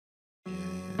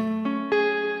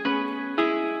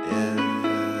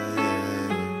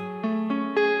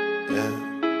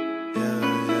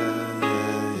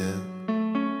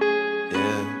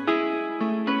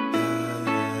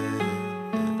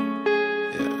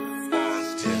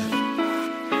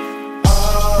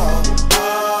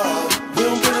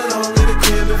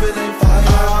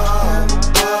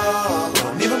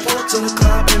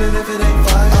it if it ain't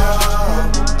fire.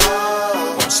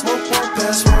 Won't smoke, won't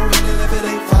pass, won't hit it if it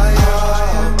ain't fire.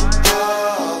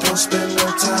 Don't spend no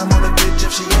time on a bitch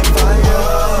if she ain't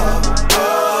fire.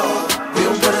 We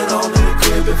don't put it on in the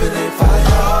crib if it ain't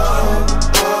fire.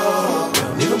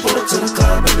 We don't even pull up to the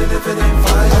club in it if it ain't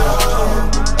fire.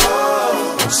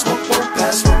 Won't smoke, won't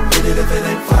pass, won't hit it if it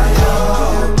ain't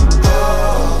fire.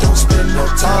 Don't spend no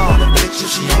time on a bitch if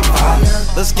she ain't fire.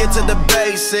 Let's get to the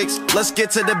basics, let's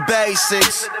get to the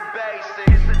basics.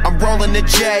 I'm rolling the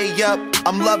J up,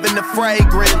 I'm loving the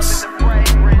fragrance.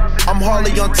 I'm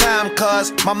hardly on time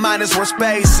cause my mind is where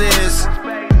space is.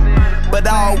 But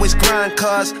I always grind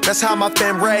cause that's how my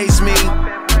fam raised me.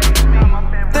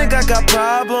 Think I got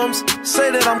problems,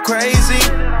 say that I'm crazy.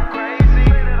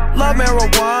 Love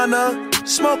marijuana,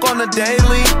 smoke on the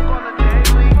daily.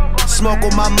 Smoke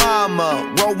with my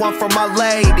mama, roll one for my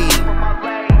lady.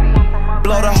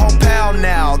 Blow the whole pound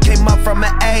now, came up from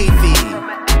an AV.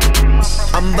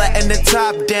 I'm letting the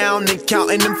top down and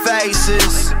counting them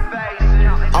faces.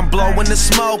 I'm blowing the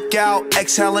smoke out,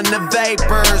 exhaling the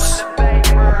vapors.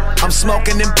 I'm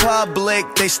smoking in public,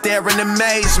 they stare in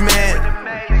amazement.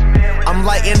 I'm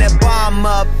lighting that bomb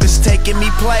up, it's taking me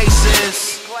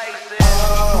places.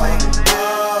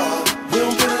 We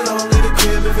don't put it on in the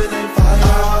crib if it ain't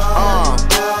fire.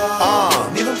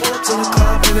 Don't even pull up to the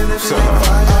club in it if it ain't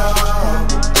fire.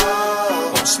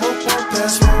 Won't smoke, won't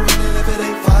pass, won't hit it if it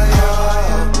ain't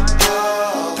fire.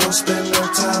 Don't spend no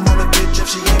time on a bitch if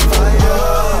she ain't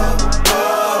fire.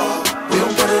 We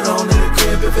don't put it on in the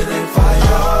crib if it ain't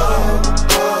fire.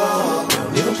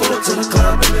 We don't even pull up to the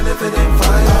club in it if it ain't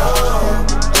fire.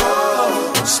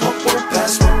 Won't smoke, won't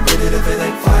pass, won't hit it if it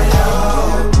ain't fire.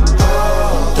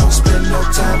 Don't spend no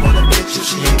time on a bitch if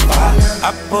she ain't fire.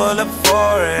 I pull up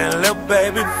foreign, little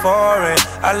baby foreign.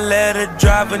 I let her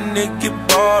drive a nigga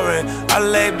boring. I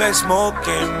lay back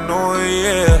smoking, oh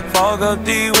yeah. Fog up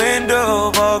the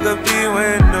window, fog up the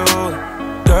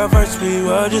window. Girl, first we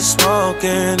were just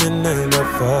smoking and then no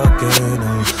fucking,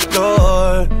 oh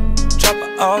Lord. Drop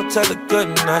it all, tell her good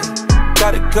night.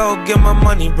 Gotta go get my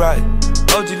money right.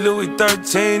 OG Louis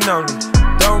 13 on me.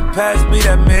 Don't pass me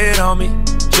that mid on me.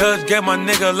 Judge gave my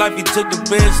nigga life, he took the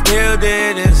bitch, still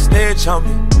didn't snitch on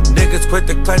me. Niggas quit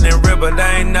the clan and rip, but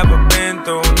I ain't never been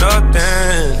through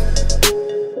nothing.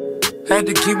 Had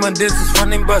to keep my distance from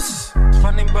them buses.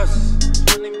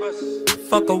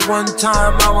 Fuck her one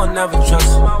time, I will never trust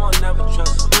her.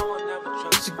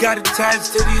 She got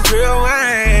attached to these real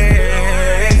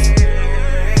ways.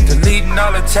 Deleting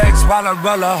all the texts while I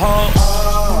roll a home.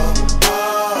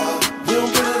 We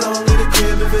don't put it on in the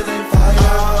crib if it ain't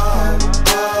fire.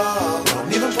 Don't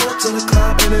even pull up to the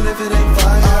club in it if it ain't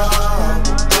fire.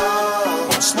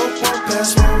 Won't smoke, won't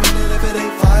pass, won't hit it if it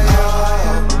ain't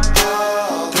fire.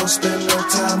 Don't spend no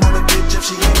time on a bitch if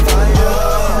she ain't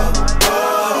fire.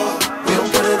 We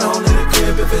don't put it on in the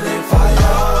crib if it ain't fire.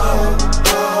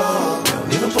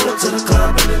 We don't even pull up to the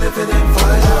club in it if it ain't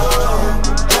fire.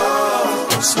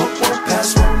 Won't smoke, won't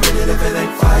pass, won't hit it if it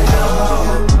ain't fire.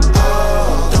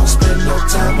 Don't spend no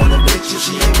time on a bitch if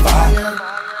she ain't fire.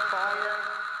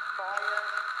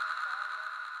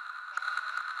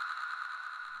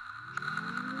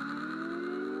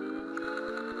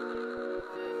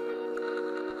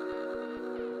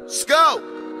 Sko!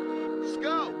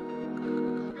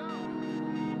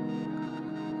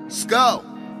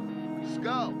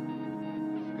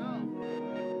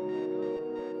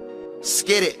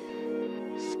 Skid it.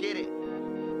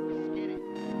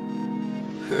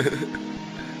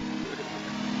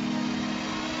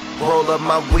 Roll up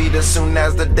my weed as soon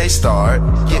as the day start.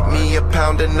 Get me a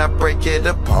pound and I break it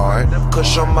apart.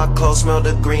 Kush on my clothes, smell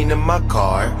the green in my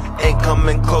car. Ain't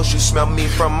coming close, you smell me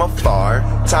from afar.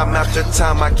 Time after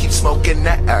time I keep smoking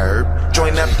that herb.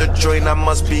 Joint after joint I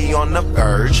must be on the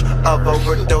verge of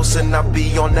overdosing, I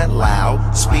be on that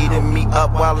loud. Speeding me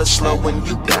up while it's slowing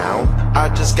you down. I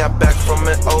just got back from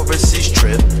an overseas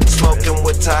trip. Smoking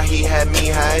with Ty, he had me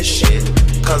high as shit.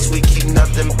 Cause we keep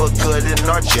nothing but good in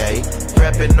our J.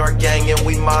 Reppin' our gang and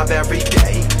we mob every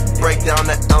day. Break down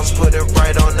the ounce, put it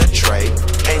right on the tray.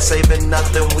 Ain't saving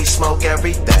nothing, we smoke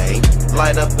everything.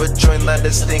 Light up a joint, let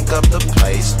it stink up the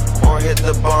place. Or hit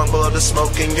the bong, blow the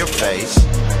smoke in your face.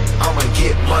 I'ma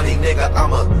get money, nigga,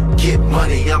 I'ma get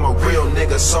money. I'm a real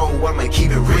nigga, so I'ma keep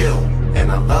it real.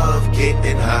 And I love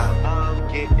getting high.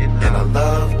 And I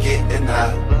love getting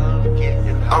high.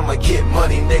 I'ma get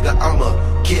money, nigga,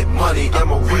 I'ma get money.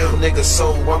 I'm a real nigga,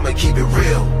 so I'ma keep it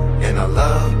real. And I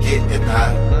love getting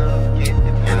high.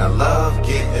 And I love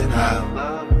getting high.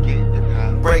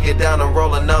 Break break it down and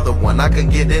roll another one. I could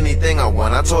get anything I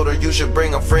want. I told her you should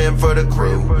bring a friend for the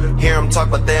crew. Hear them talk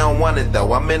but they don't want it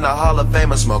though. I'm in the Hall of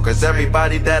Fame of smokers.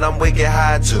 Everybody that I'm wicked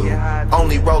high to.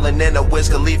 Only rolling in a Wiz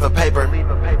Khalifa paper.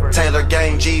 Taylor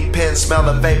gang G pen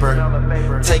smelling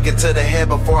vapor. Take it to the head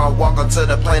before I walk onto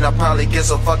the plane. I probably get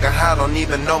so fucking high, don't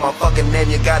even know my fucking name.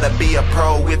 You gotta be a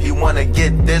pro if you wanna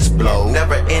get this blow.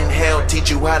 Never inhale,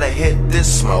 teach you how to hit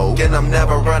this smoke. And I'm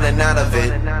never running out of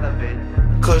it.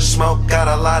 Kush smoke, got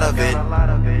a lot of it.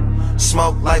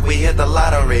 Smoke like we hit the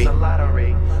lottery.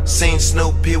 Seen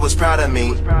Snoop, he was proud of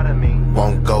me.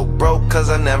 Won't go broke cause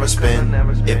I never spend.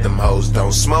 If them hoes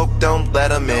don't smoke, don't let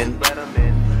them in.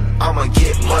 I'ma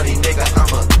get money, nigga,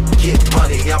 I'ma get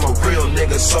money. I'm a real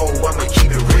nigga, so I'ma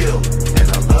keep it real. And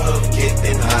I love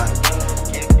getting high.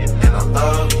 And I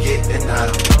love getting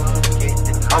high.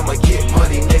 I'ma get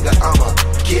money, nigga, I'ma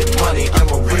get money. I'm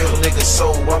a real nigga,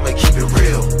 so I'ma keep it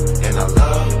real. And I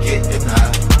love getting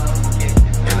high.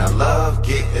 And I love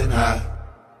getting high.